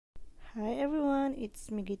Hi everyone,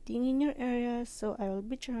 it's me getting in your area, so I will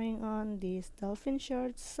be trying on these dolphin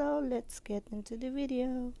shorts, so let's get into the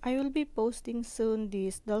video. I will be posting soon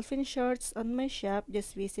these dolphin shorts on my shop.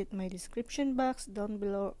 Just visit my description box down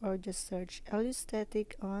below or just search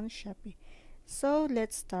elyuesthetic on Shopee. So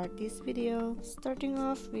let's start this video. Starting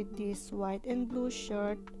off with this white and blue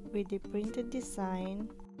shirt with the printed design.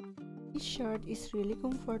 This shirt is really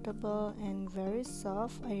comfortable and very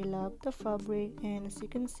soft. I love the fabric, and as you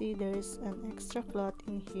can see there is an extra cloth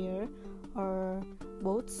in here or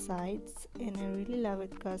both sides, and I really love it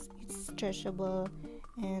because it's stretchable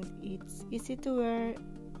and it's easy to wear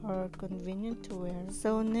or convenient to wear.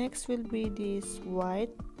 So next will be this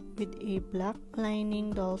white with a black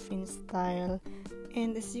lining dolphin style,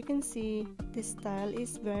 and as you can see the style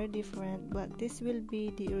is very different, but this will be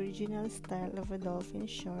the original style of a dolphin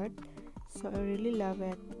short. So I really love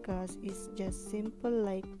it because it's just simple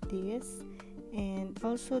like this, and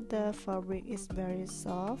also the fabric is very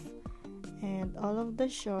soft, and all of the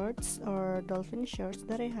shorts or dolphin shorts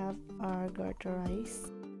that I have are garterized.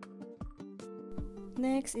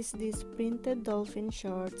 Next is this printed dolphin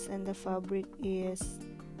shorts, and the fabric is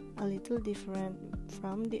a little different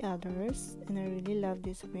from the others, and I really love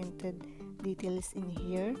this printed details in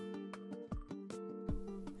here.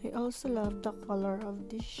 I also love the color of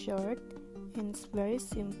this shirt, and it's very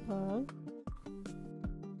simple.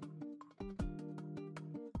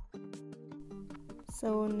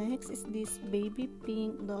 So next is this baby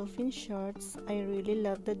pink dolphin shorts. I really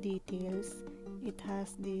love the details. It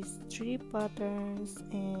has these 3 patterns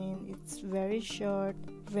and it's very short,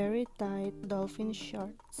 very tight dolphin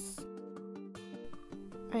shorts.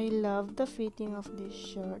 I love the fitting of this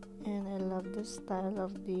shirt, and I love the style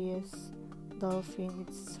of this dolphin.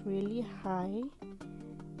 It's really high,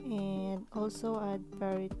 and also I'd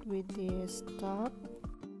pair it with this top.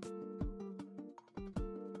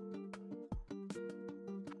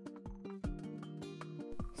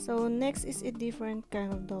 So next is a different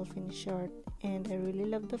kind of dolphin short, and I really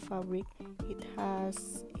love the fabric. It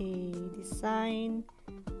has a design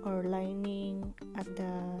or lining at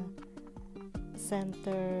the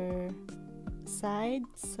center side,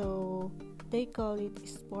 so they call it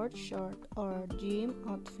sport short or gym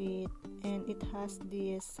outfit, and it has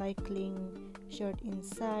this cycling shirt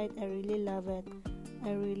inside. I really love it.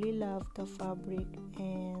 I really love the fabric,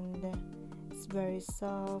 and it's very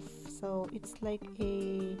soft, so it's like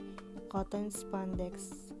a cotton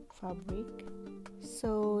spandex fabric.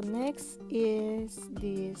 So next is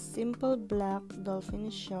the simple black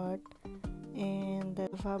dolphin short, and the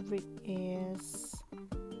fabric is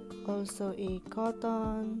also a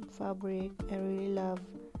cotton fabric. I really love.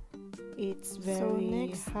 It's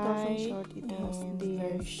very high short. It has the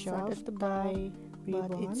very short at the back,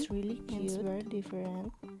 but it's really cute. It's very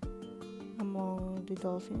different among the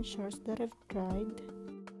dolphin shorts that I've tried,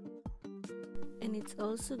 and it's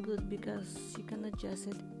also good because you can adjust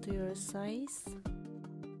it to your size.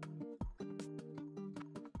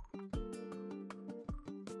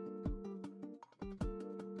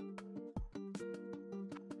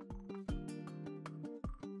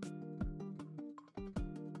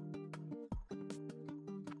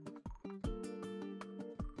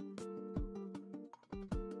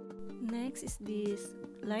 Next is this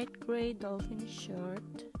light gray dolphin short,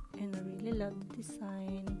 and I really love the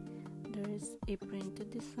design. There is a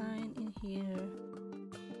printed design in here.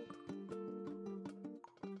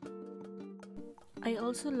 I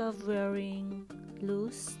also love wearing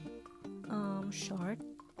loose short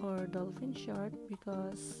or dolphin short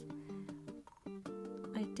because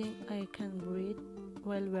I think I can breathe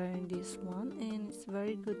while wearing this one, and it's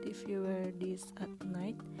very good if you wear this at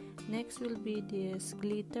night. Next will be this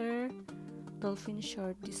glitter dolphin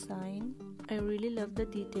short design. I really love the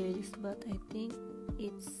details, but I think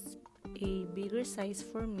it's a bigger size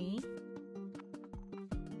for me.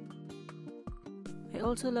 I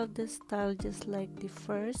also love the style just like the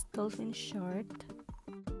first dolphin short.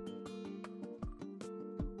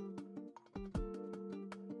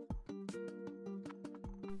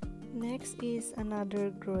 Next is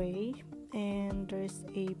another gray, and there's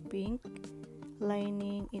a pink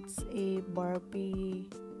lining. It's a Barbie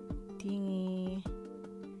thingy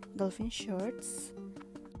dolphin shorts.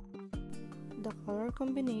 The color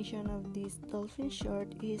combination of this dolphin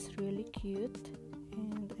short is really cute,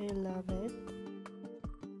 and I love it.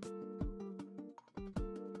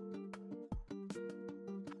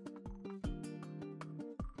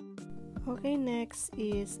 Okay, next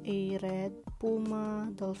is a red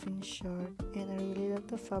Puma dolphin short, and I really love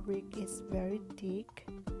the fabric. It's very thick.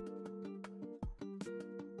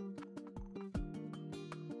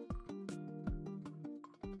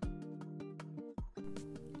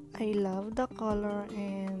 I love the color,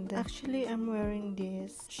 and actually I'm wearing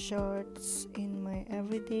these shorts in my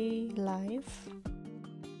everyday life.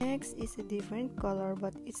 Next is a different color,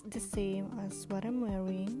 but it's the same as what I'm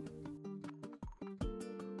wearing.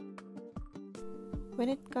 When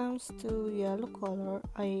it comes to yellow color,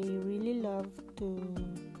 I really love to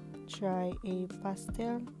try a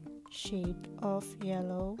pastel shade of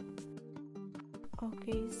yellow.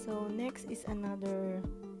 Okay, so next is another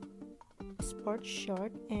sports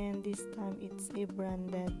short, and this time it's a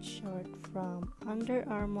branded short from Under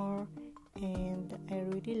Armour, and I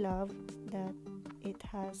really love that it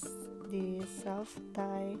has the self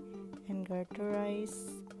tie and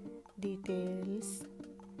garterized details,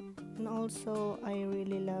 and also I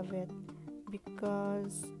really love it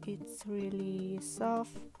because it's really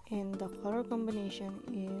soft and the color combination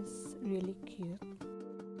is really cute.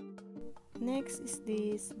 Next is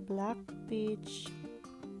this black peach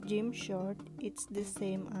gym short. It's the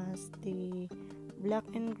same as the black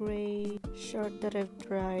and gray short that I've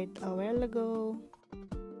tried a while ago.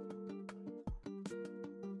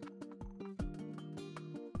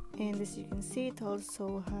 And as you can see, it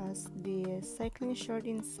also has the cycling short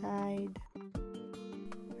inside.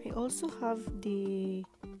 I also have the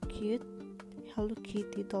cute Hello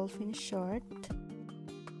Kitty dolphin short.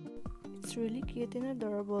 It's really cute and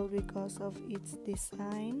adorable because of its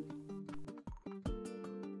design.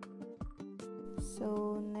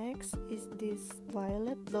 So next is this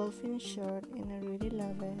violet dolphin short, and I really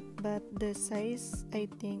love it, but the size, I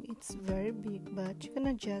think it's very big, but you can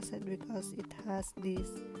adjust it because it has this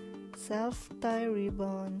self-tie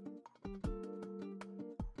ribbon.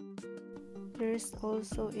 There's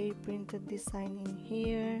also a printed design in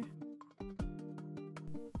here.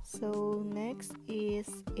 So next is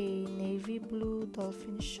a navy blue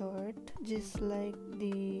dolphin short, just like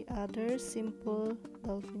the other simple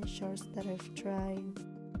dolphin shorts that I've tried.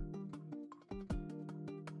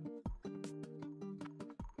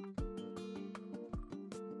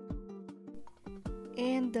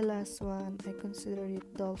 And the last one, I consider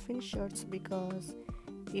it dolphin shorts because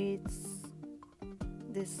it's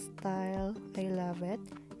the style, I love it,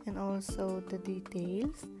 and also the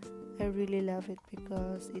details. I really love it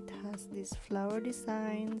because it has these flower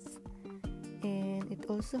designs, and it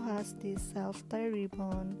also has this self-tie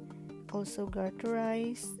ribbon, also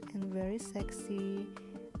garterized and very sexy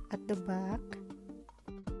at the back.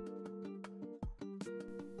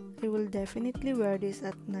 I will definitely wear this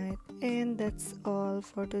at night. And that's all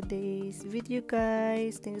for today's video,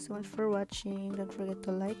 guys. Thank you so much for watching. Don't forget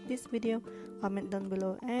to like this video, comment down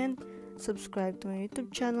below, and subscribe to my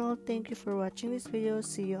YouTube channel. Thank you for watching this video.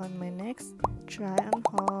 See you on my next try on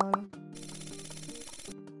haul.